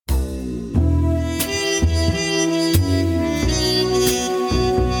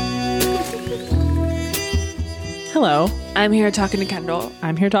Hello. I'm here talking to Kendall.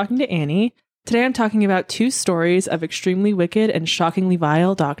 I'm here talking to Annie. Today I'm talking about 2 stories of extremely wicked and shockingly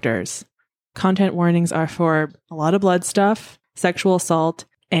vile doctors. Content warnings are for a lot of blood stuff, sexual assault,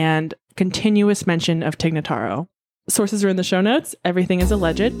 and continuous mention of Tig Notaro. Sources are in the show notes. Everything is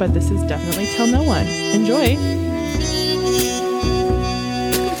alleged, but this is definitely tell no one. Enjoy.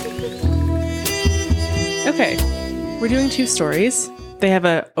 Okay, we're doing 2 stories. They have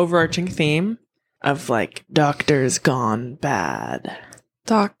a overarching theme of like doctors gone bad.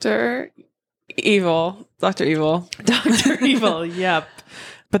 Dr. Evil. Dr. Evil. Dr. Evil, yep.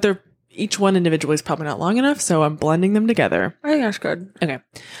 But they're each one individually is probably not long enough, so I'm blending them together. I think that's good. Okay.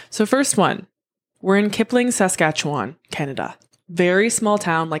 So first one, we're in Kipling, Saskatchewan, Canada. Very small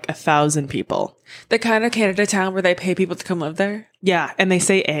town, like 1,000 people. The kind of Canada town where they pay people to come live there? Yeah, and they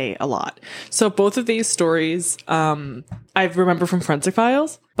say a lot. So both of these stories, I remember from Forensic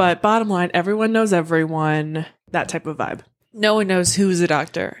Files, but bottom line, everyone knows everyone, that type of vibe. No one knows who's a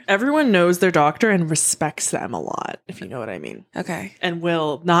doctor. Everyone knows their doctor and respects them a lot, if you know what I mean. Okay. And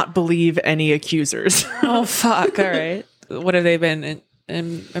will not believe any accusers. Oh, fuck. All right. What have they been?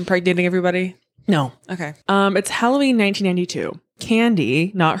 Impregnating everybody? No. Okay. It's Halloween 1992.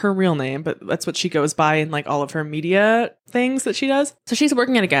 Candy, not her real name, but that's what she goes by in like all of her media things that she does. So she's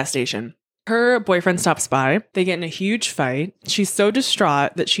working at a gas station. Her boyfriend stops by. They get in a huge fight. She's so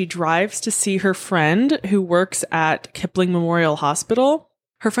distraught that she drives to see her friend who works at Kipling Memorial Hospital.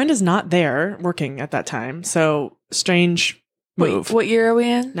 Her friend is not there working at that time. So strange move. Wait, what year are we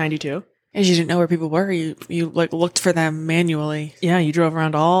in? 92. And you didn't know where people were? You like looked for them manually. Yeah, you drove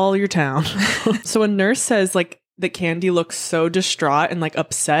around all your town. So a nurse says like that Candy looks so distraught and like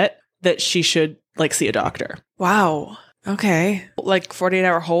upset that she should like see a doctor. Wow. Okay. Like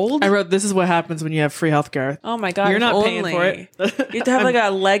 48-hour hold? I wrote, this is what happens when you have free healthcare. Oh my God. You're not paying for it. You have to have like a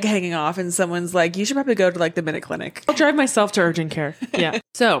leg hanging off and someone's like, you should probably go to like the Minute Clinic. I'll drive myself to urgent care. Yeah.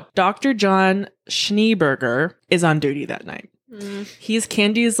 So Dr. John Schneeberger is on duty that night. He's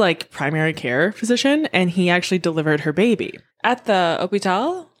Candy's like primary care physician, and he actually delivered her baby. At the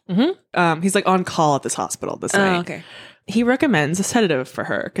Hospital? Mm-hmm. He's like on call at this hospital this night. Oh, okay. He recommends a sedative for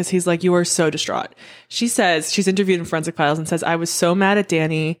her because he's like, you are so distraught. She says, she's interviewed in Forensic Files and says, I was so mad at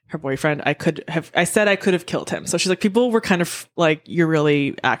Danny, her boyfriend. I said I could have killed him. So she's like, people were kind of like, you're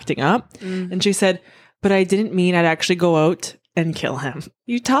really acting up. And she said, but I didn't mean I'd actually go out and kill him.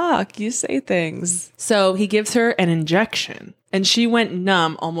 You talk, you say things. So he gives her an injection and she went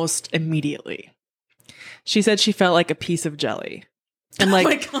numb almost immediately. She said she felt like a piece of jelly. And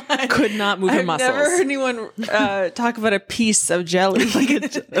like could not move her muscles. I've never heard anyone talk about a piece of jelly. Like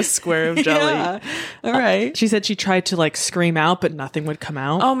a square of jelly. Yeah. All right. She said she tried to like scream out, but nothing would come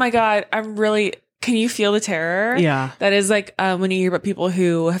out. Oh my God. Can you feel the terror? Yeah. That is like when you hear about people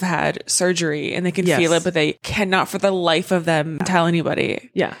who have had surgery and they can feel it, but they cannot for the life of them tell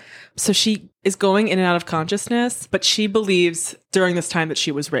anybody. Yeah. So she is going in and out of consciousness, but she believes during this time that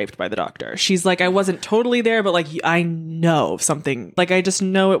she was raped by the doctor. She's like, I wasn't totally there, but like, I know something. Like, I just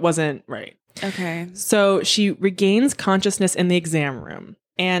know it wasn't right. Okay. So she regains consciousness in the exam room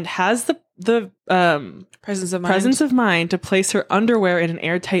and has the presence of mind to place her underwear in an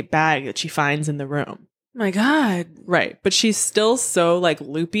airtight bag that she finds in the room. My God. Right. But she's still so like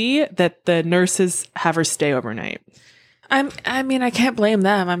loopy that the nurses have her stay overnight. I mean, I can't blame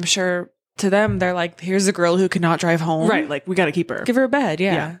them. I'm sure to them, they're like, here's a girl who cannot drive home. Right. Like, we got to keep her. Give her a bed.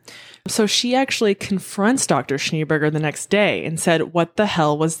 Yeah. So she actually confronts Dr. Schneeberger the next day and said, what the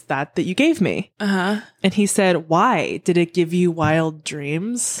hell was that you gave me? Uh-huh. And he said, why? Did it give you wild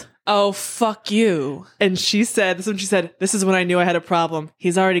dreams? Oh, fuck you. And she said, this is when I knew I had a problem.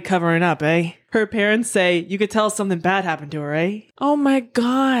 He's already covering up, eh? Her parents say, you could tell something bad happened to her, eh? Oh my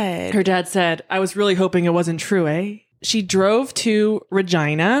God. Her dad said, I was really hoping it wasn't true, eh? She drove to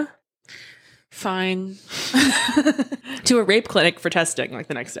Regina. Fine. To a rape clinic for testing, like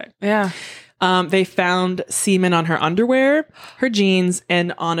the next day. Yeah. They found semen on her underwear, her jeans,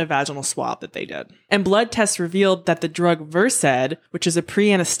 and on a vaginal swab that they did. And blood tests revealed that the drug Versed, which is a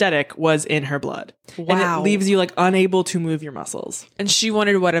pre-anesthetic, was in her blood. Wow. And it leaves you like unable to move your muscles. And she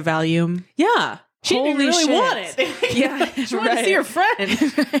wanted what, a Valium? Yeah. She didn't Holy really shit. want it. Yeah. She wanted to see her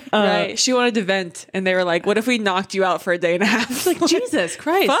friend. Right. She wanted to vent. And they were like, what if we knocked you out for a day and a half? It's like, Jesus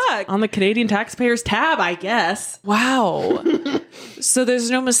Christ. Fuck. On the Canadian taxpayers tab, I guess. Wow. So there's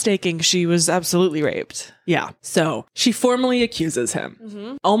no mistaking she was absolutely raped. Yeah. So she formally accuses him.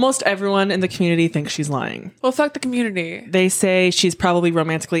 Mm-hmm. Almost everyone in the community thinks she's lying. Well, fuck the community. They say she's probably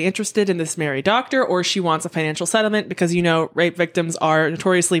romantically interested in this married doctor, or she wants a financial settlement because, rape victims are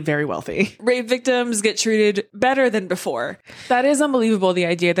notoriously very wealthy. Rape victims get treated better than before. That is unbelievable, the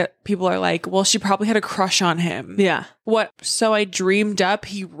idea that people are like, well, she probably had a crush on him. Yeah. What? So I dreamed up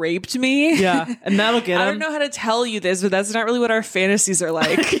he raped me? Yeah. And that'll get him. I don't know how to tell you this, but that's not really what our fantasies are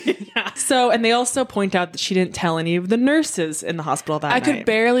like. Yeah. So, and they also point out that she didn't tell any of the nurses in the hospital that night. I could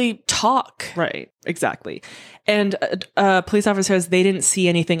barely talk. Right. Exactly. And a police officer says they didn't see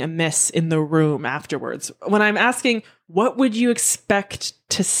anything amiss in the room afterwards. When I'm asking, what would you expect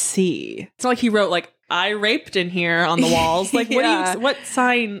to see? It's not like he wrote I raped in here on the walls. Like, what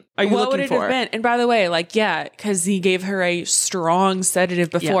sign are you looking for? What would it have been? And by the way, because he gave her a strong sedative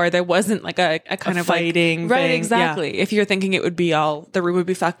before, there wasn't a kind of fighting right, thing. exactly. Yeah. If you're thinking it would be the room would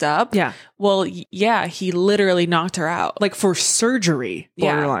be fucked up. Yeah. Well, yeah, he literally knocked her out. For surgery,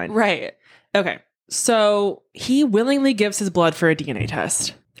 borderline. Yeah, right. Okay. So he willingly gives his blood for a DNA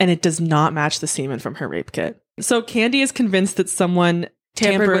test, and it does not match the semen from her rape kit. So Candy is convinced that someone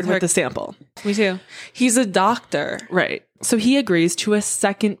tampered with the sample. Me too. He's a doctor. Right. So he agrees to a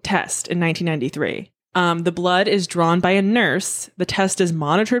second test in 1993. The blood is drawn by a nurse, the test is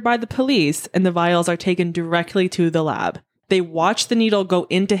monitored by the police, and the vials are taken directly to the lab. They watch the needle go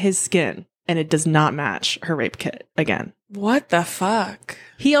into his skin, and it does not match her rape kit again. What the fuck?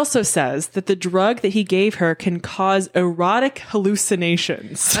 He also says that the drug that he gave her can cause erotic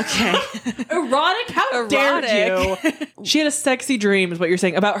hallucinations. Okay. Erotic? How dare you? She had a sexy dream, is what you're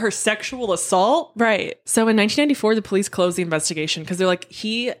saying, about her sexual assault? Right. So in 1994, the police closed the investigation because they're like,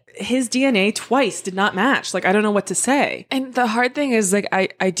 his DNA twice did not match. I don't know what to say. And the hard thing is,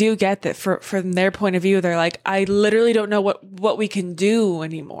 I do get that from their point of view, they're like, I literally don't know what we can do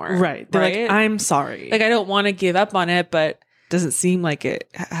anymore. Right. They're like, I'm sorry. I don't want to give up on it, but doesn't seem like it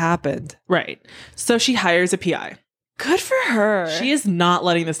happened. Right. So she hires a PI. Good for her. She is not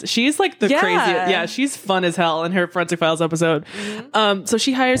letting this. She's the craziest. Yeah, she's fun as hell in her Forensic Files episode. Mm-hmm. So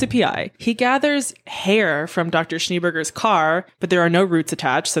she hires a PI. He gathers hair from Dr. Schneeberger's car, but there are no roots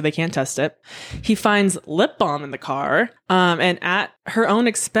attached, so they can't test it. He finds lip balm in the car. And at her own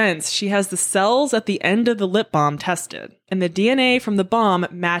expense, she has the cells at the end of the lip balm tested. And the DNA from the balm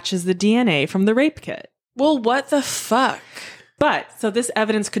matches the DNA from the rape kit. Well, what the fuck? But, so this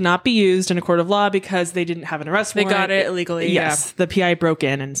evidence could not be used in a court of law because they didn't have an arrest warrant. They got it illegally. Yes. Yeah. The PI broke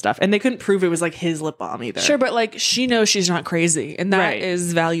in and stuff. And they couldn't prove it was his lip balm either. Sure, but she knows she's not crazy. And that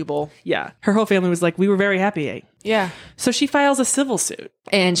is valuable. Yeah. Her whole family was like, we were very happy. Yeah. So she files a civil suit.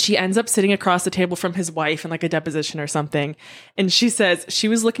 And she ends up sitting across the table from his wife in a deposition or something. And she says, she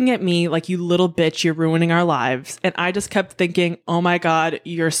was looking at me like, you little bitch, you're ruining our lives. And I just kept thinking, oh my God,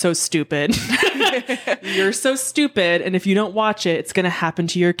 you're so stupid. You're so stupid. And if you don't watch it, it's going to happen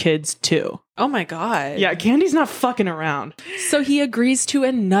to your kids too. Oh my God. Yeah, Candy's not fucking around. So he agrees to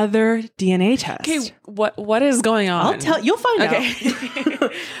another DNA test. Okay, what is going on? I'll tell you'll find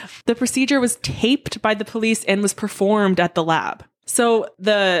out. The procedure was taped by the police and was performed at the lab. So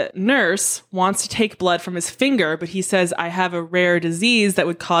the nurse wants to take blood from his finger, but he says, I have a rare disease that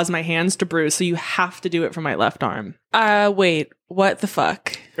would cause my hands to bruise, so you have to do it from my left arm. Wait, what the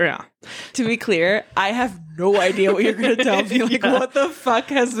fuck? Yeah. To be clear, I have no idea what you're going to tell me. What the fuck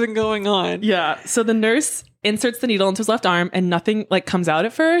has been going on? Yeah. So the nurse inserts the needle into his left arm and nothing comes out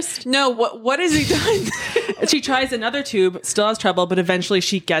at first. No, what has he done? She tries another tube, still has trouble, but eventually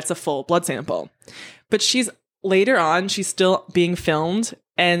she gets a full blood sample. But later on, she's still being filmed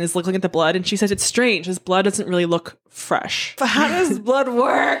and is looking at the blood, and she says it's strange. His blood doesn't really look fresh. But how does blood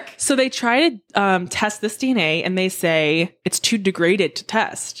work? So they try to test this DNA, and they say it's too degraded to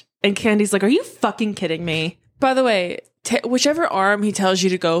test. And Candy's like, are you fucking kidding me? By the way, whichever arm he tells you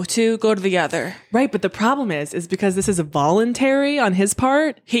to go to the other. Right, but the problem is because this is voluntary on his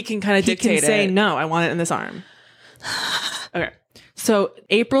part, he can kind of dictate it. He can say, no, I want it in this arm. Okay. So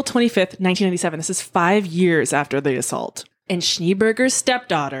April 25th, 1997, this is 5 years after the assault. And Schneeberger's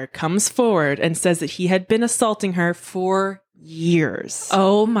stepdaughter comes forward and says that he had been assaulting her for years.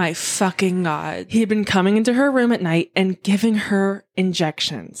 Oh my fucking God. He had been coming into her room at night and giving her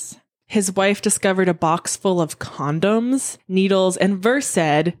injections. His wife discovered a box full of condoms, needles, and Versed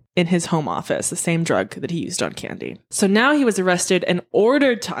in his home office, the same drug that he used on Candy. So now he was arrested and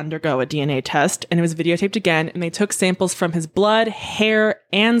ordered to undergo a DNA test, and it was videotaped again, and they took samples from his blood, hair,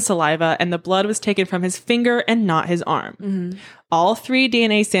 and saliva, and the blood was taken from his finger and not his arm. Mm-hmm. All 3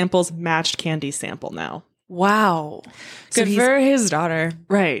 DNA samples matched Candy's sample now. Wow. Good for his daughter.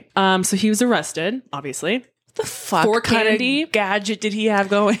 Right. So he was arrested, obviously. The fuck for kind candy. of gadget did he have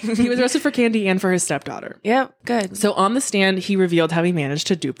going? He was arrested for candy and for his stepdaughter. Yep, good. So on the stand, he revealed how he managed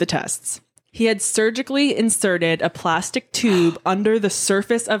to dupe the tests. He had surgically inserted a plastic tube under the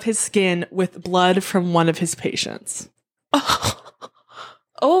surface of his skin with blood from one of his patients.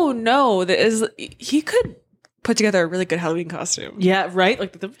 Oh no, he could put together a really good Halloween costume. Yeah, right?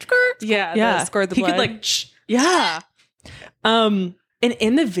 Like the squirt the blood. He could like yeah. And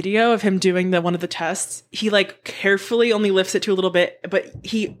in the video of him doing one of the tests, he like carefully only lifts it to a little bit, but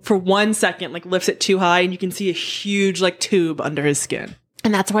he for 1 second like lifts it too high and you can see a huge like tube under his skin.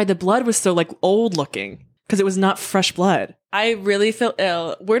 And that's why the blood was so like old looking, because it was not fresh blood. I really feel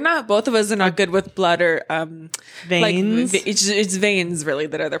ill. Both of us are not good with blood or veins. Like, it's veins really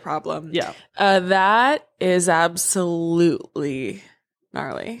that are the problem. Yeah. That is absolutely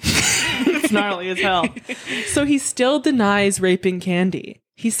gnarly. It's gnarly as hell. So he still denies raping Candy.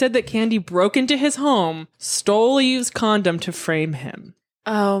 He said that Candy broke into his home, stole a used condom to frame him.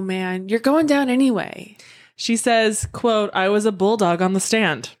 Oh man, you're going down anyway. She says, quote, "I was a bulldog on the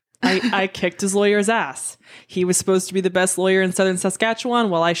stand. I kicked his lawyer's ass. He was supposed to be the best lawyer in Southern Saskatchewan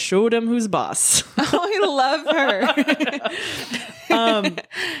while I showed him who's boss." Oh, I love her.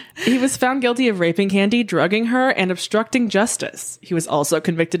 He was found guilty of raping Candy, drugging her, and obstructing justice. He was also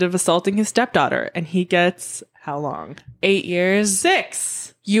convicted of assaulting his stepdaughter, and he gets how long? 8 years?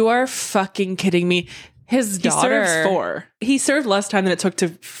 6. You are fucking kidding me. His daughter. He served 4. He served less time than it took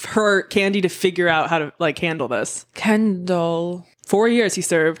for Candy to figure out how to like handle this. Kendall. 4 years he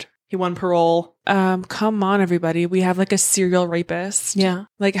served. He won parole. Come on, everybody. We have like a serial rapist. Yeah.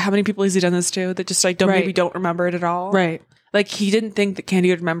 Like how many people has he done this to that just like maybe don't remember it at all? Right. Like he didn't think that Candy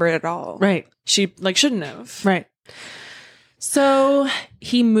would remember it at all. Right. She like shouldn't have. Right. So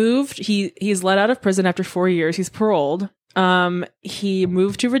he moved. He's let out of prison after 4 years. He's paroled. He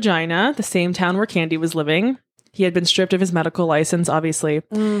moved to Regina, the same town where Candy was living. He had been stripped of his medical license, obviously.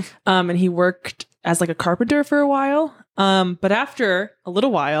 And he worked as like a carpenter for a while. But after a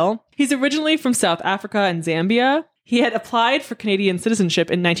little while, he's originally from South Africa and Zambia. He had applied for Canadian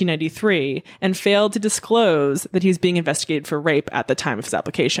citizenship in 1993 and failed to disclose that he was being investigated for rape at the time of his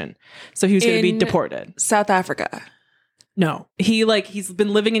application. So he was going to be deported. South Africa. No, he's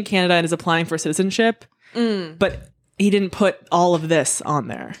been living in Canada and is applying for citizenship, but he didn't put all of this on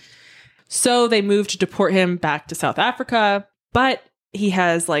there. So they moved to deport him back to South Africa, but he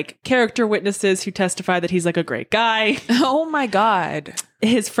has like character witnesses who testify that he's like a great guy. Oh my God.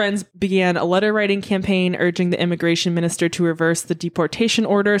 His friends began a letter writing campaign urging the immigration minister to reverse the deportation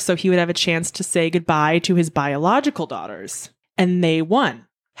order so he would have a chance to say goodbye to his biological daughters. And they won.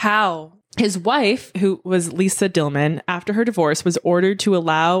 How? His wife, who was Lisa Dillman, after her divorce, was ordered to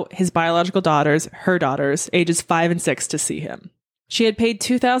allow his biological daughters, her daughters, ages 5 and 6, to see him. She had paid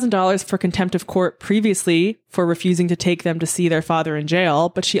 $2,000 for contempt of court previously for refusing to take them to see their father in jail,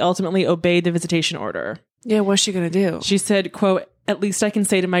 but she ultimately obeyed the visitation order. Yeah, what's she going to do? She said, quote, "At least I can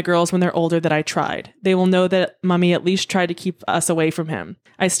say to my girls when they're older that I tried. They will know that Mommy at least tried to keep us away from him.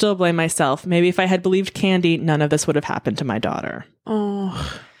 I still blame myself. Maybe if I had believed Candy, none of this would have happened to my daughter."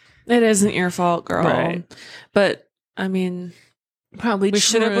 Oh, it isn't your fault, girl. Right. But, I mean, probably we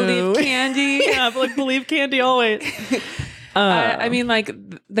should have believed Candy. Yeah, but like believe Candy always. I mean, like,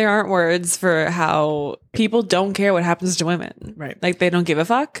 there aren't words for how people don't care what happens to women. Right. Like, they don't give a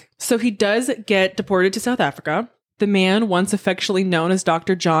fuck. So he does get deported to South Africa. The man, once affectionately known as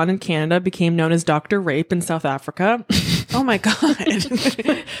Dr. John in Canada, became known as Dr. Rape in South Africa. Oh my God.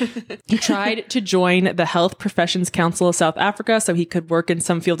 He tried to join the Health Professions Council of South Africa so he could work in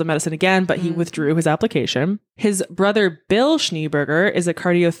some field of medicine again, but he withdrew his application. His brother, Bill Schneeberger, is a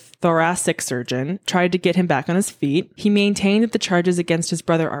cardiothoracic surgeon, tried to get him back on his feet. He maintained that the charges against his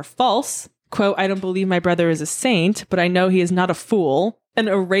brother are false. Quote, "I don't believe my brother is a saint, but I know he is not a fool. And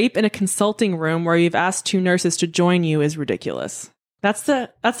a rape in a consulting room where you've asked 2 nurses to join you is ridiculous." That's the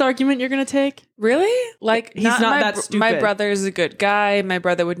argument you're going to take? Really? Like, he's not that stupid. My brother's a good guy. My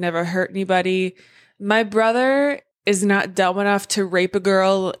brother would never hurt anybody. My brother is not dumb enough to rape a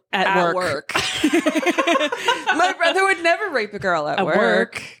girl at work. My brother would never rape a girl at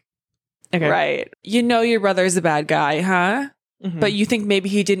work. Okay. Right. You know your brother's a bad guy, huh? Mm-hmm. But you think maybe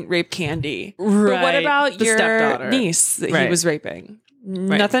he didn't rape Candy. Right. But what about the your stepdaughter niece that he was raping?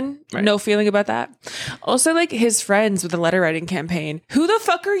 Right. Nothing? Right. No feeling about that? Also, like, his friends with the letter writing campaign. Who the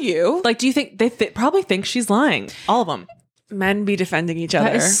fuck are you? Like, do you think they probably think she's lying? All of them. Men be defending each other.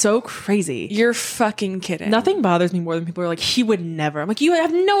 That is so crazy. You're fucking kidding. Nothing bothers me more than people are like, he would never. I'm like, you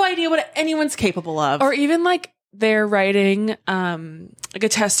have no idea what anyone's capable of. Or even like they're writing, like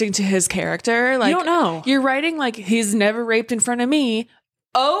attesting to his character. Like, you don't know. You're writing like, he's never raped in front of me.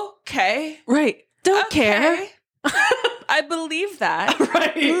 Okay. Right. Don't care. I believe that.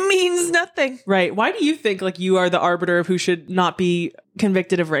 Right. Means nothing. Right. Why do you think like you are the arbiter of who should not be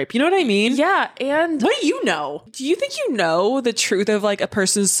convicted of rape? You know what I mean? Yeah. And what do you know? do you think you know the truth of like a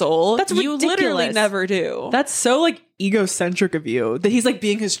person's soul? That's ridiculous. You literally never do. That's so like egocentric of you that he's like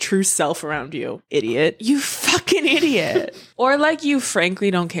being his true self around you. Idiot. You fucking idiot. Or like you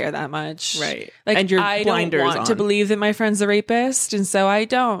frankly don't care that much. Right. Like and your I blinders don't want on. to believe that my friend's a rapist, and so I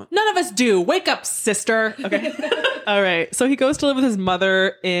don't. None of us do. Wake up, sister. Okay. All right. So he goes to live with his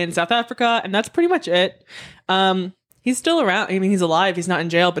mother in South Africa, and that's pretty much it. He's still around. I mean, he's alive. He's not in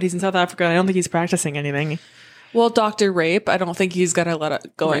jail, but he's in South Africa. I don't think he's practicing anything. Well, Dr. Rape, I don't think he's got a lot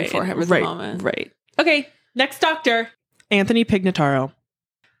of going for him at the moment. Right. Okay. Next doctor. Anthony Pignataro.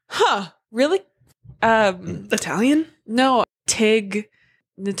 Huh. Really? Italian? No. Tig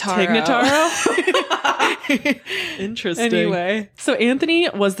Notaro. Tignataro? Interesting. Anyway. So Anthony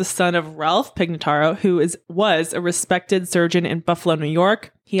was the son of Ralph Pignataro, who was a respected surgeon in Buffalo, New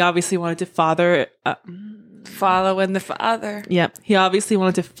York. He obviously wanted to follow in the father. Yep. He obviously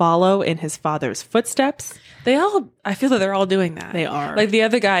wanted to follow in his father's footsteps. I feel that they're all doing that. They are. Like the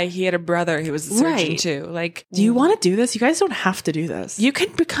other guy, he had a brother who was a surgeon Right. too. Like, Do you want to do this? You guys don't have to do this. you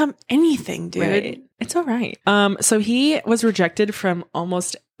can become anything, dude. Right. It's all right. So he was rejected from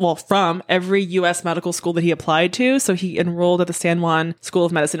from every U.S. medical school that he applied to. So he enrolled at the San Juan School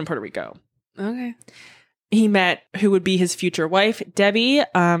of Medicine in Puerto Rico. Okay. He met who would be his future wife, Debbie,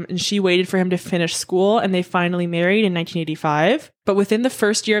 and she waited for him to finish school, and they finally married in 1985. But within the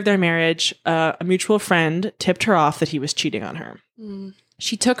first year of their marriage, a mutual friend tipped her off that he was cheating on her. Mm.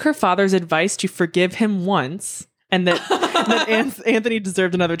 She took her father's advice to forgive him once, and that Anthony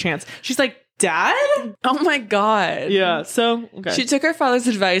deserved another chance. She's like, Dad? Oh my God. Yeah, so, okay. She took her father's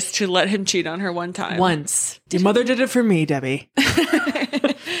advice to let him cheat on her one time. Once. Your mother did it for me, Debbie.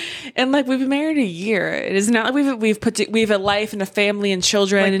 And like we've been married a year. It is not like we have a life and a family and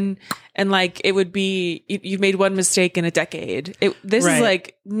children, and like it would be you've made one mistake in a decade. This Right. is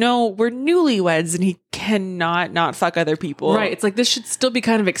like, no, we're newlyweds, and he cannot not fuck other people. Right. It's like this should still be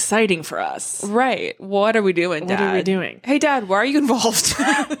kind of exciting for us. Right. What are we doing, Dad? What are we doing? Hey, Dad, why are you involved?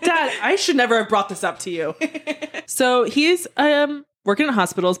 Dad, I should never have brought this up to you. So he's working in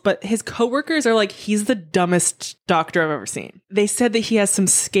hospitals, but his coworkers are like, he's the dumbest doctor I've ever seen. They said that he has some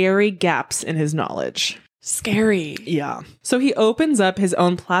scary gaps in his knowledge. Scary. Yeah. So he opens up his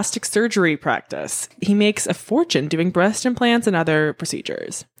own plastic surgery practice. He makes a fortune doing breast implants and other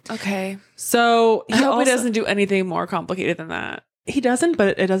procedures. Okay. So I hope he doesn't do anything more complicated than that. He doesn't,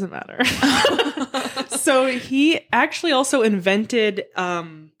 but it doesn't matter. So he actually also invented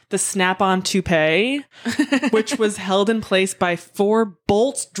the snap-on toupee, which was held in place by 4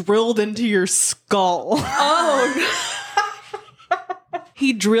 bolts drilled into your skull. Oh,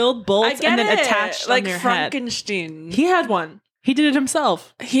 He drilled bolts and then attached like on your Frankenstein. head. He had one. He did it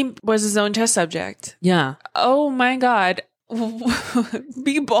himself. He was his own test subject. Yeah. Oh my God.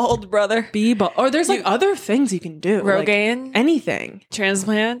 Be bald, brother. Or there's like other things you can do. Rogaine? Like anything.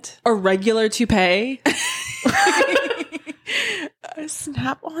 Transplant? A regular toupee. A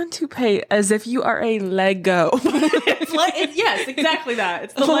snap-on toupee, as if you are a Lego. Yes, exactly that.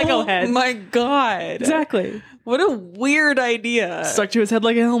 It's the Lego head. Oh my God. Exactly. What a weird idea. Stuck to his head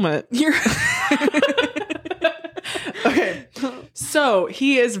like a helmet. Okay. So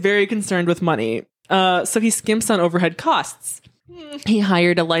he is very concerned with money. So he skimps on overhead costs. He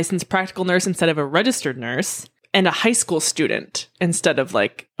hired a licensed practical nurse instead of a registered nurse, and a high school student instead of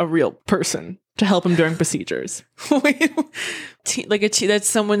like a real person to help him during procedures. Wait, that's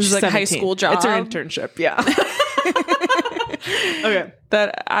someone's like 17. high school job. It's her internship. Yeah. Okay.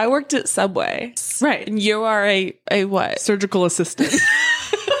 That I worked at Subway. Right. And you are a what? Surgical assistant.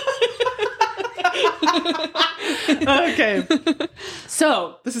 Okay.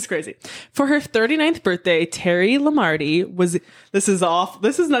 So, this is crazy. For her 39th birthday, Terry Lamardi this is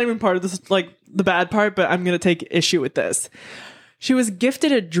not even part of this, like the bad part, but I'm going to take issue with this. She was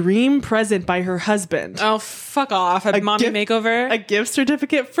gifted a dream present by her husband. Oh, fuck off. A mommy makeover? A gift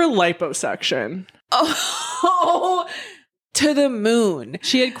certificate for liposuction. Oh, to the moon.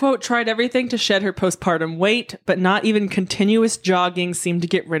 She had, quote, tried everything to shed her postpartum weight, but not even continuous jogging seemed to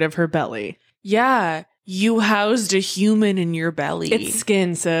get rid of her belly. Yeah. You housed a human in your belly. It's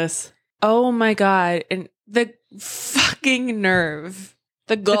skin, sis. Oh my God. And the fucking nerve.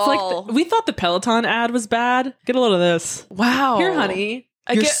 The gall. It's like we thought the Peloton ad was bad. Get a load of this. Wow. Here, honey.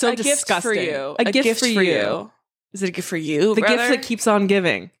 You're so disgusting. Gift for you. A gift for you. Is it a gift for you, The brother? gift that keeps on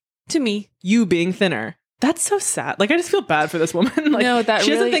giving. To me. You being thinner. That's so sad. Like, I just feel bad for this woman. Like, No, that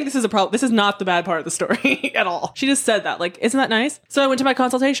she doesn't really- think this is a problem. This is not the bad part of the story at all. She just said that. Like, isn't that nice? So I went to my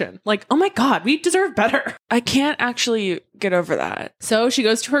consultation. Like, oh my God, we deserve better. I can't actually get over that. So she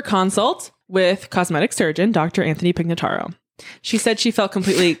goes to her consult with cosmetic surgeon, Dr. Anthony Pignataro. She said she felt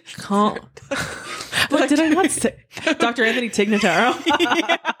completely calm. What did I not say? Dr. Anthony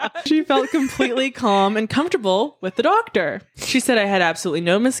Tignataro. She felt completely calm and comfortable with the doctor. She said, I had absolutely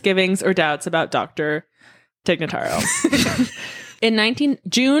no misgivings or doubts about Dr. Tignataro. In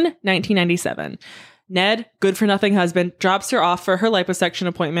June 1997, Ned, good-for-nothing husband, drops her off for her liposuction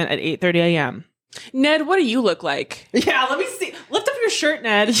appointment at 8:30 a.m. Ned, what do you look like? Yeah, let me see. Lift up your shirt,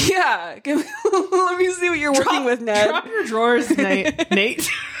 Ned. Yeah. Let me see what you're working with, Ned. Drop your drawers, Nate.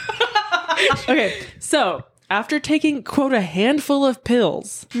 Okay, so after taking, quote, a handful of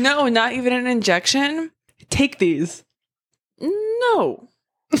pills. No, not even an injection? Take these. No.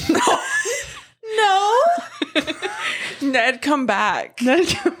 No. Ned, come back.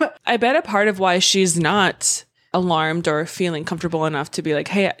 I bet a part of why she's not alarmed or feeling comfortable enough to be like,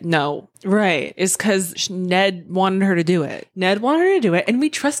 hey, no. Right. Is because Ned wanted her to do it. Ned wanted her to do it, and we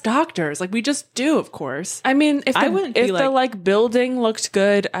trust doctors. Like, we just do, of course. I mean, if the like building looked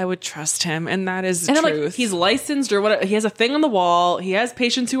good, I would trust him, and that is the truth. Like, he's licensed or whatever. He has a thing on the wall. He has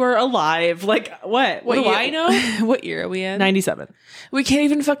patients who are alive. Like, what? What do I know? What year are we in? 97. We can't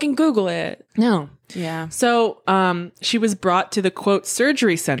even fucking Google it. No. Yeah. So, she was brought to the, quote,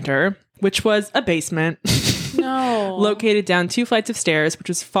 surgery center, which was a basement. No. Located down 2 flights of stairs, which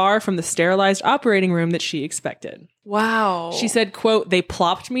was far from the sterilized operating room that she expected. Wow. She said, quote, they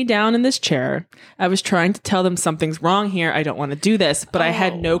plopped me down in this chair. I was trying to tell them something's wrong here. I don't want to do this, but I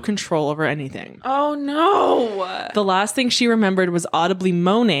had no control over anything. Oh, no. The last thing she remembered was audibly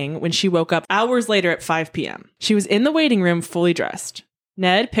moaning when she woke up hours later at 5 p.m. She was in the waiting room fully dressed.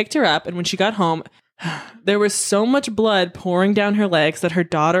 Ned picked her up, and when she got home, there was so much blood pouring down her legs that her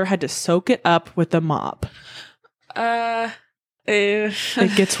daughter had to soak it up with a mop. It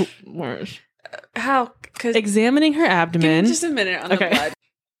gets worse. How? Cause examining her abdomen. Give me just a minute on the blood.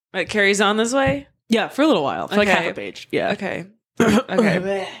 It carries on this way? Yeah, for a little while. For like half a page. Yeah. Okay.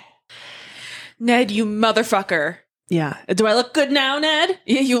 Okay. Ned, you motherfucker. Yeah. Do I look good now, Ned?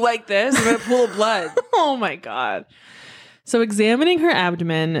 Yeah, you like this? I'm going to pull blood. Oh my God. So examining her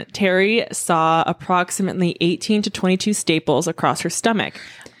abdomen, Terry saw approximately 18 to 22 staples across her stomach,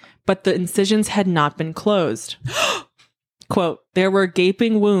 but the incisions had not been closed. Quote, there were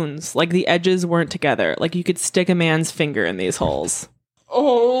gaping wounds, like the edges weren't together, like you could stick a man's finger in these holes.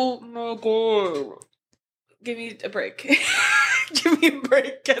 Oh my God. Give me a break. Give me a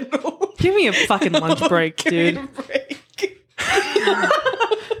break, Kendall. Give me a fucking lunch break, dude. Give me a break.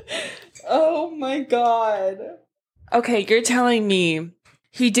 Oh my God. Okay, you're telling me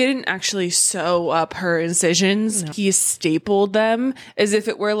he didn't actually sew up her incisions. No. He stapled them as if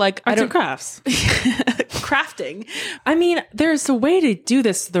it were like arts and crafts. Crafting. I mean, there's a way to do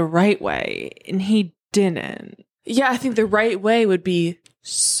this the right way, and he didn't. Yeah, I think the right way would be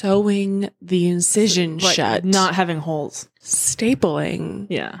sewing the incision shut. Not having holes. Stapling.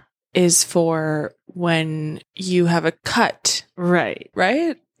 Yeah. Is for when you have a cut. Right.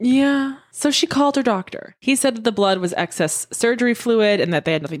 Right? Yeah. So she called her doctor. He said that the blood was excess surgery fluid and that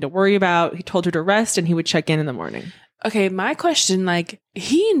they had nothing to worry about. He told her to rest and he would check in the morning. Okay, my question, like,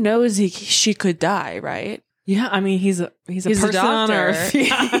 he knows she could die, right? Yeah, I mean, he's a person on Earth.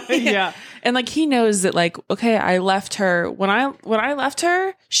 Yeah. And like, he knows that, like, okay, I left her when I left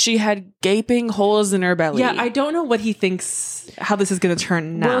her, she had gaping holes in her belly. Yeah, I don't know what he thinks, how this is going to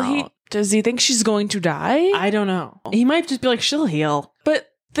turn now. Does he think she's going to die? I don't know. He might just be like, she'll heal. But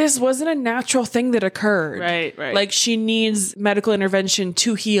this wasn't a natural thing that occurred. Right. Like, she needs medical intervention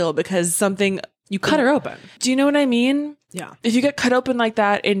to heal because something... You cut her open. Do you know what I mean? Yeah. If you get cut open like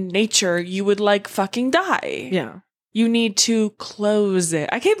that in nature, you would like fucking die. Yeah. You need to close it.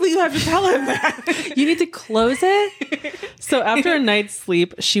 I can't believe you have to tell him that. You need to close it? So after a night's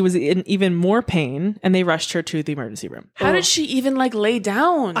sleep, she was in even more pain and they rushed her to the emergency room. How did she even like lay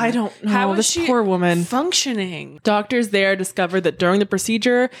down? I don't know. How was this she poor woman functioning? Doctors there discovered that during the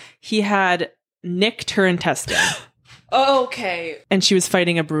procedure, he had nicked her intestine. Okay. And she was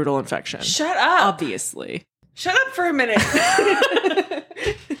fighting a brutal infection. Shut up. Obviously. Shut up for a minute.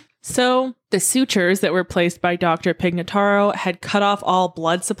 So the sutures that were placed by Dr. Pignataro had cut off all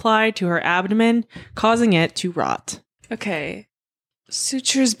blood supply to her abdomen, causing it to rot. Okay.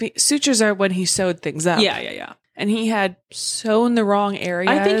 Sutures are when he sewed things up. Yeah. And he had sewn the wrong areas.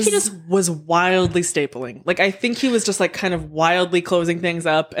 I think he just was wildly stapling. Like, I think he was just like kind of wildly closing things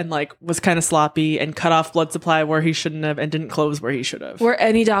up and like was kind of sloppy and cut off blood supply where he shouldn't have and didn't close where he should have. Where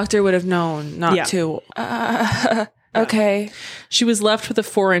any doctor would have known not Yeah. to. Okay. She was left with a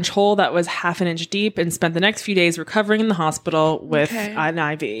 4-inch hole that was half an inch deep and spent the next few days recovering in the hospital with an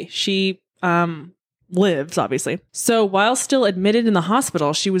IV. She lives, obviously. So while still admitted in the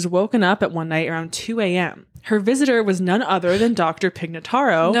hospital, she was woken up at one night around 2 a.m. Her visitor was none other than Dr.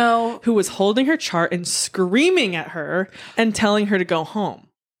 Pignataro, who was holding her chart and screaming at her and telling her to go home.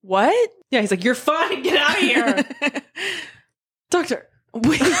 What? Yeah, he's like, "You're fine. Get out of here." Doctor.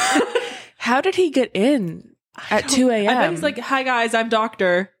 Wait. How did he get in at 2 a.m.? I bet he's like, "Hi, guys. I'm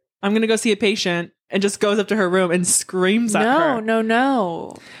doctor. I'm going to go see a patient." And just goes up to her room and screams at her.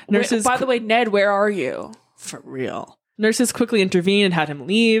 No. Nurses. By the way, Ned, where are you? For real. Nurses quickly intervened and had him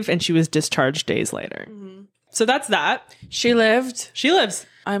leave, and she was discharged days later. Mm-hmm. So that's that. She lived. She lives.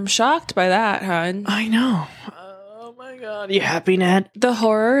 I'm shocked by that, hon. I know. Oh my God. You happy, Ned? The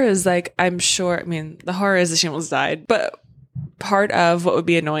horror is like, the horror is that she almost died. But part of what would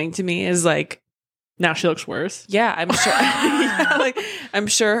be annoying to me is like, now she looks worse. Yeah, I'm sure. I'm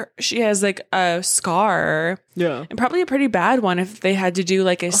sure she has like a scar. Yeah. And probably a pretty bad one if they had to do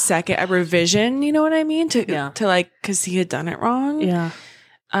like a revision, you know what I mean? To like, cause he had done it wrong. Yeah.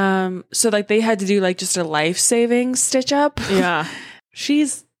 So like they had to do like just a life-saving stitch up. Yeah.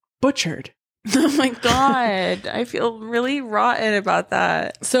 She's butchered. Oh my God. I feel really rotten about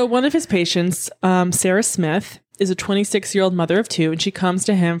that. So one of his patients, Sarah Smith, is a 26-year-old mother of 2, and she comes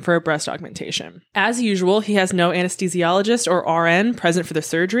to him for a breast augmentation. As usual, he has no anesthesiologist or RN present for the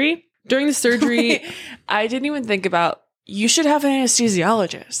surgery. During the surgery... I didn't even think about, you should have an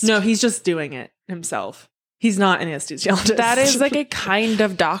anesthesiologist. No, he's just doing it himself. He's not an anesthesiologist. That is like a kind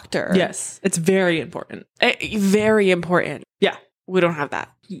of doctor. Yes, it's very important. Very important. Yeah. We don't have that.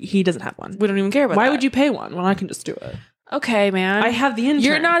 He doesn't have one. We don't even care about that. Why would you pay one when I can just do it? Okay, man. I have the intern.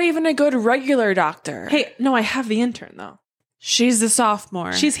 You're not even a good regular doctor. Hey, no, I have the intern though. She's the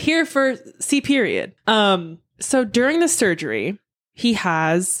sophomore. She's here for C period. So during the surgery, he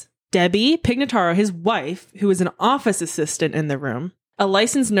has Debbie Pignataro, his wife, who is an office assistant in the room, a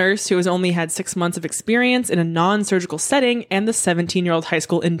licensed nurse who has only had 6 months of experience in a non-surgical setting, and the 17-year-old high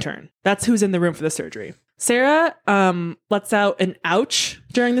school intern. That's who's in the room for the surgery. Sarah lets out an ouch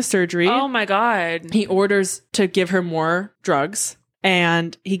during the surgery. Oh my God. He orders to give her more drugs,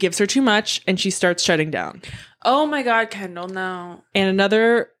 and he gives her too much, and she starts shutting down. Oh my God, Kendall, no. And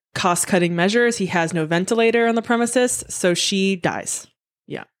another cost-cutting measure is he has no ventilator on the premises, so she dies.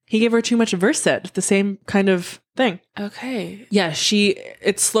 Yeah. He gave her too much Versed, the same kind of thing. Okay. Yeah,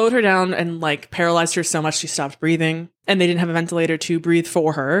 it slowed her down and like paralyzed her so much she stopped breathing. And they didn't have a ventilator to breathe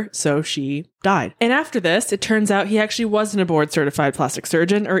for her, so she died. And after this, it turns out he actually wasn't a board-certified plastic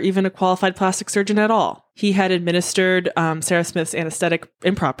surgeon or even a qualified plastic surgeon at all. He had administered Sarah Smith's anesthetic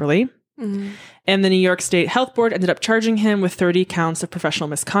improperly. Mm-hmm. And the New York State Health Board ended up charging him with 30 counts of professional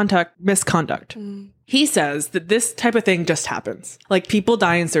misconduct. He says that this type of thing just happens. Like, people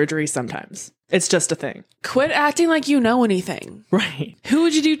die in surgery sometimes. It's just a thing. Quit acting like you know anything. Right. Who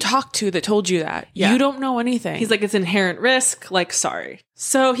would you talk to that told you that? Yeah. You don't know anything. He's like, it's inherent risk. Like, sorry.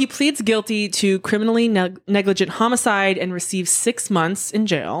 So he pleads guilty to criminally negligent homicide and receives 6 months in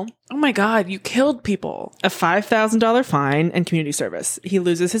jail. Oh my God, you killed people. A $5,000 fine and community service. He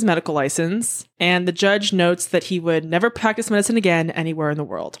loses his medical license, and the judge notes that he would never practice medicine again anywhere in the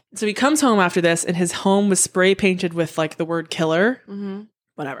world. So he comes home after this, and his home was spray painted with like the word killer. Mm-hmm.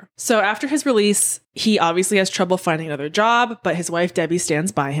 Whatever. So after his release, he obviously has trouble finding another job, but his wife, Debbie,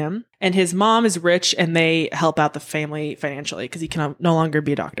 stands by him. And his mom is rich, and they help out the family financially because he can no longer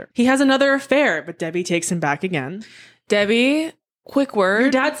be a doctor. He has another affair, but Debbie takes him back again. Debbie, quick word.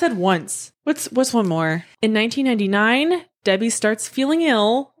 Your dad said once. What's one more? In 1999, Debbie starts feeling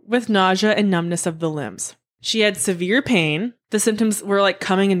ill with nausea and numbness of the limbs. She had severe pain. The symptoms were like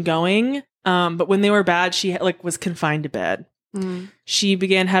coming and going. But when they were bad, she like was confined to bed. Mm. She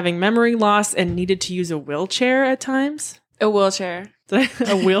began having memory loss and needed to use a wheelchair at times. A wheelchair.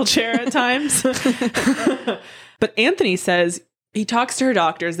 A wheelchair at times. But Anthony says he talks to her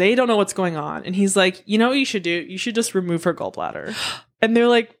doctors. They don't know what's going on. And he's like, you know what you should do? You should just remove her gallbladder. And they're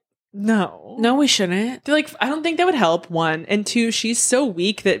like, no. No, we shouldn't. They're like, I don't think that would help, 1. And 2, she's so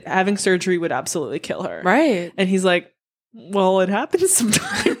weak that having surgery would absolutely kill her. Right. And he's like, well, it happens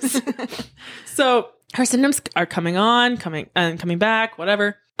sometimes. So her symptoms are coming back,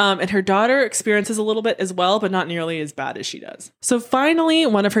 whatever. And her daughter experiences a little bit as well, but not nearly as bad as she does. So finally,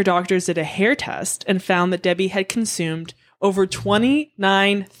 one of her doctors did a hair test and found that Debbie had consumed over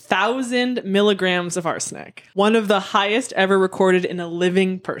 29,000 milligrams of arsenic, one of the highest ever recorded in a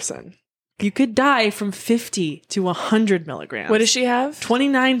living person. You could die from 50 to 100 milligrams. What does she have?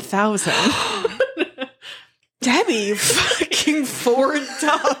 29,000. Debbie, fucking Ford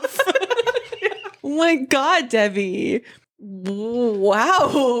tough. Oh my God, Debbie.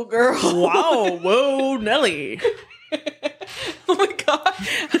 Wow, girl. Wow. Whoa, Nelly. Oh my God.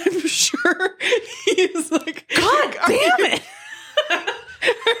 I'm sure he's like, God damn it.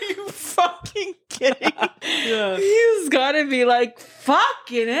 Are you fucking kidding? Yeah. He's got to be like,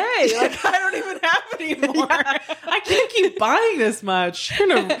 fucking A. Like, I don't even have it anymore. Yeah, I can't keep buying this much.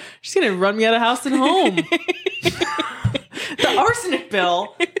 She's gonna run me out of house and home. The arsenic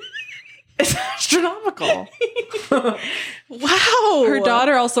bill is astronomical. Wow. Her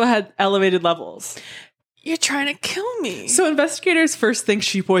daughter also had elevated levels. You're trying to kill me. So investigators first think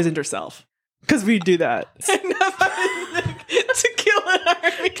she poisoned herself. Because we do that. To kill an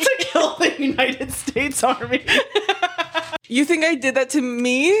army. To kill the United States Army. You think I did that to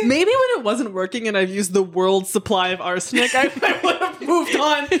me? Maybe when it wasn't working and I've used the world's supply of arsenic, I would have moved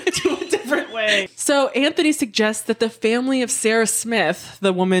on to a different way. So Anthony suggests that the family of Sarah Smith,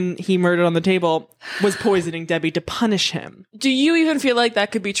 the woman he murdered on the table, was poisoning Debbie to punish him. Do you even feel like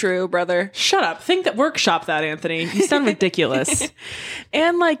that could be true, brother? Shut up. Workshop that, Anthony. You sound ridiculous.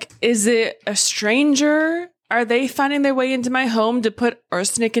 And like, is it a stranger? Are they finding their way into my home to put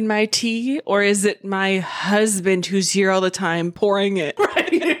arsenic in my tea? Or is it my husband who's here all the time pouring it?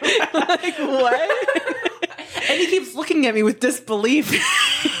 Right. Like, what? And he keeps looking at me with disbelief.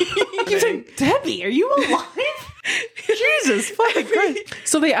 He's like, Debbie, are you alive? Jesus fucking Christ.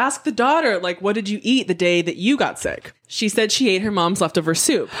 So they asked the daughter, like, what did you eat the day that you got sick? She said she ate her mom's leftover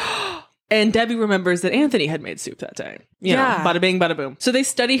soup. And Debbie remembers that Anthony had made soup that day. You know, bada bing, bada boom. So they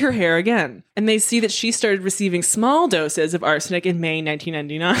study her hair again, and they see that she started receiving small doses of arsenic in May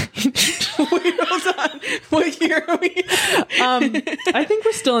 1999. Wait, hold on. What year are we? I think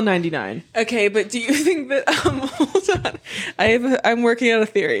we're still in 99. Okay, but do you think that, hold on. I'm working out a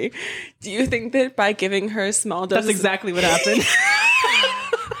theory. Do you think that by giving her small doses... That's exactly what happened.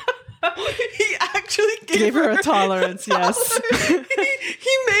 He actually gave her a tolerance, yes. He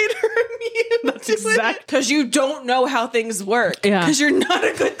made her immune. That's exactly. Because you don't know how things work. Yeah. Because you're not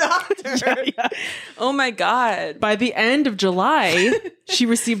a good doctor. Yeah. Oh my God. By the end of July, she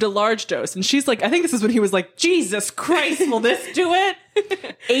received a large dose. And she's like, I think this is when he was like, Jesus Christ, will this do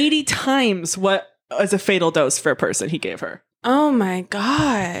it? 80 times what is a fatal dose for a person he gave her. Oh my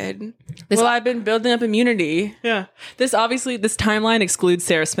God. Well, I've been building up immunity. Yeah. This timeline excludes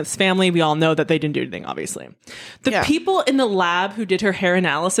Sarah Smith's family. We all know that they didn't do anything, obviously. The people in the lab who did her hair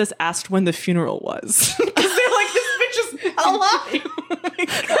analysis asked when the funeral was. Because they're like, this bitch is alive. Oh my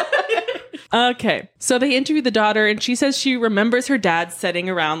God. Okay. So they interviewed the daughter, and she says she remembers her dad setting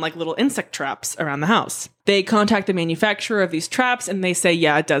around like little insect traps around the house. They contact the manufacturer of these traps, and they say,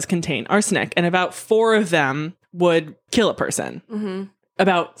 yeah, it does contain arsenic. And about 4 of them would kill a person. Mm-hmm.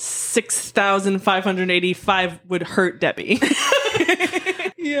 About 6,585 would hurt Debbie.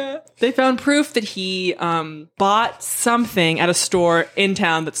 Yeah. They found proof that he bought something at a store in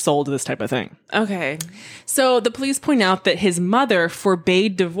town that sold this type of thing. Okay. So the police point out that his mother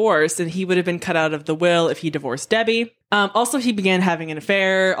forbade divorce and he would have been cut out of the will if he divorced Debbie. Also, he began having an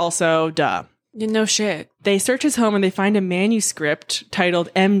affair. Also, duh. No shit. They search his home and they find a manuscript titled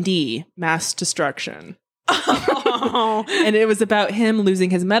MD, Mass Destruction. Oh. And it was about him losing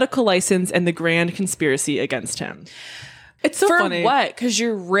his medical license and the grand conspiracy against him. It's so funny. For what? Because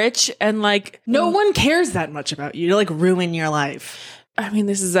you're rich and like... No one cares that much about you to like ruin your life. I mean,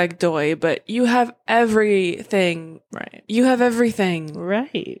 this is like doy, but you have everything. Right. You have everything.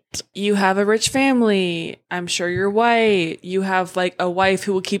 Right. You have a rich family. I'm sure you're white. You have like a wife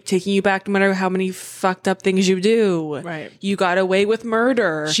who will keep taking you back no matter how many fucked up things you do. Right. You got away with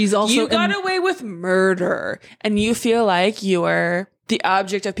murder. You got away with murder. And you feel like you are the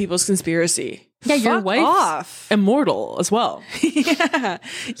object of people's conspiracy. Yeah, your Fuck wife's off. immortal as well. Yeah,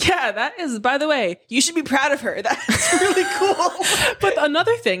 that is, by the way, you should be proud of her. That's really cool. But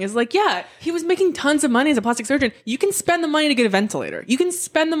another thing is like, yeah, he was making tons of money as a plastic surgeon. You can spend the money to get a ventilator. You can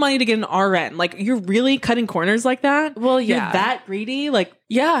spend the money to get an RN. Like, you're really cutting corners like that? Well, yeah. You're that greedy? Like,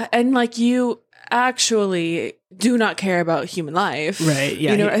 yeah, and like you actually do not care about human life. Right,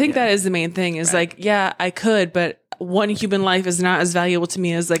 yeah. You know, I think that is the main thing is like, yeah, I could, but one human life is not as valuable to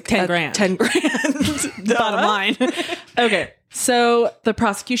me as like 10 grand. 10 grand. Bottom line. Okay. So the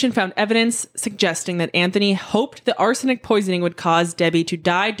prosecution found evidence suggesting that Anthony hoped the arsenic poisoning would cause Debbie to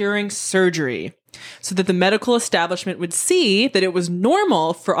die during surgery. so that the medical establishment would see that it was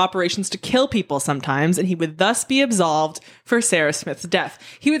normal for operations to kill people sometimes, and he would thus be absolved for Sarah Smith's death.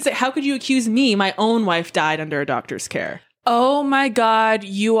 He would say, how could you accuse me? My own wife died under a doctor's care. Oh my God,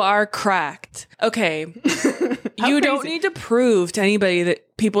 you are cracked. Okay. You don't need to prove to anybody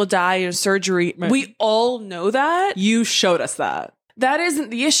that people die in surgery. Right. We all know that. You showed us that. That isn't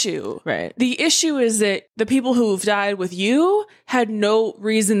the issue. Right. The issue is that the people who've died with you had no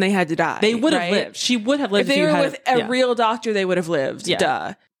reason they had to die. They would have lived. She would have lived if they were with a real doctor, they would have lived. Yeah.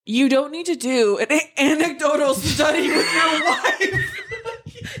 Duh. You don't need to do an anecdotal study with your wife.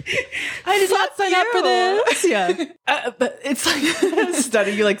 I did not sign up for this. Yeah. But it's like a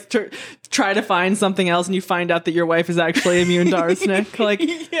study. You like try to find something else and you find out that your wife is actually immune to arsenic. Like,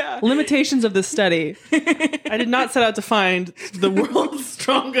 limitations of this study. I did not set out to find the world's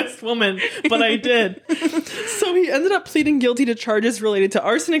strongest woman, but I did. So he ended up pleading guilty to charges related to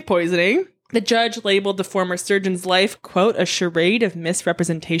arsenic poisoning. The judge labeled the former surgeon's life, quote, a charade of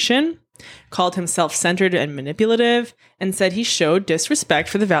misrepresentation, called him self-centered and manipulative, and said he showed disrespect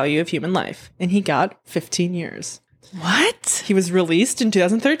for the value of human life. And he got 15 years. What? He was released in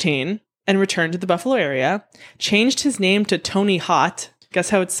 2013 and returned to the Buffalo area, changed his name to Tony Hott. Guess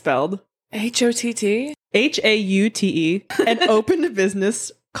how it's spelled? H-O-T-T? H-A-U-T-E. And opened a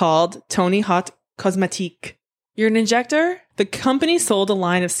business called Tony Hott Cosmetique. You're an injector? The company sold a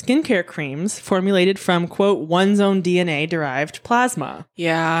line of skincare creams formulated from, quote, one's own DNA-derived plasma.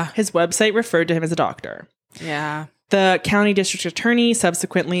 Yeah. His website referred to him as a doctor. Yeah. The county district attorney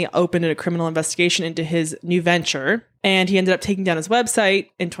subsequently opened a criminal investigation into his new venture, and he ended up taking down his website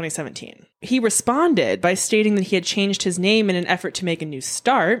in 2017. He responded by stating that he had changed his name in an effort to make a new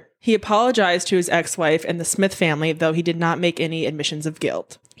start. He apologized to his ex-wife and the Smith family, though he did not make any admissions of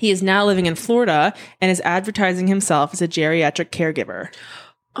guilt. He is now living in Florida and is advertising himself as a geriatric caregiver.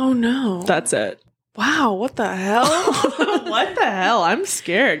 Oh, no. That's it. Wow, what the hell? What the hell? I'm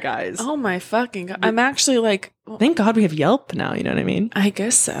scared, guys. Oh my fucking God. I'm actually like... Thank God we have Yelp now, you know what I mean? I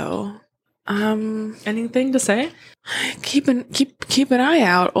guess so. Anything to say? Keep an eye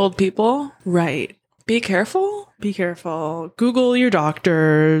out, old people. Right. Be careful. Be careful. Google your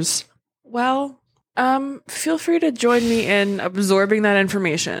doctors. Well... feel free to join me in absorbing that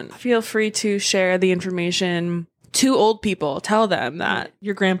information. Feel free to share the information to old people. Tell them that.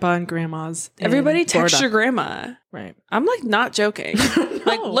 Your grandpa and grandmas. Everybody text your grandma. Right. I'm like not joking. No.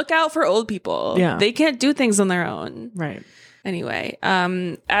 Like look out for old people. Yeah. They can't do things on their own. Right. Anyway,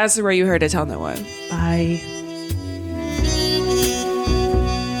 as where you heard it, tell no one. Bye.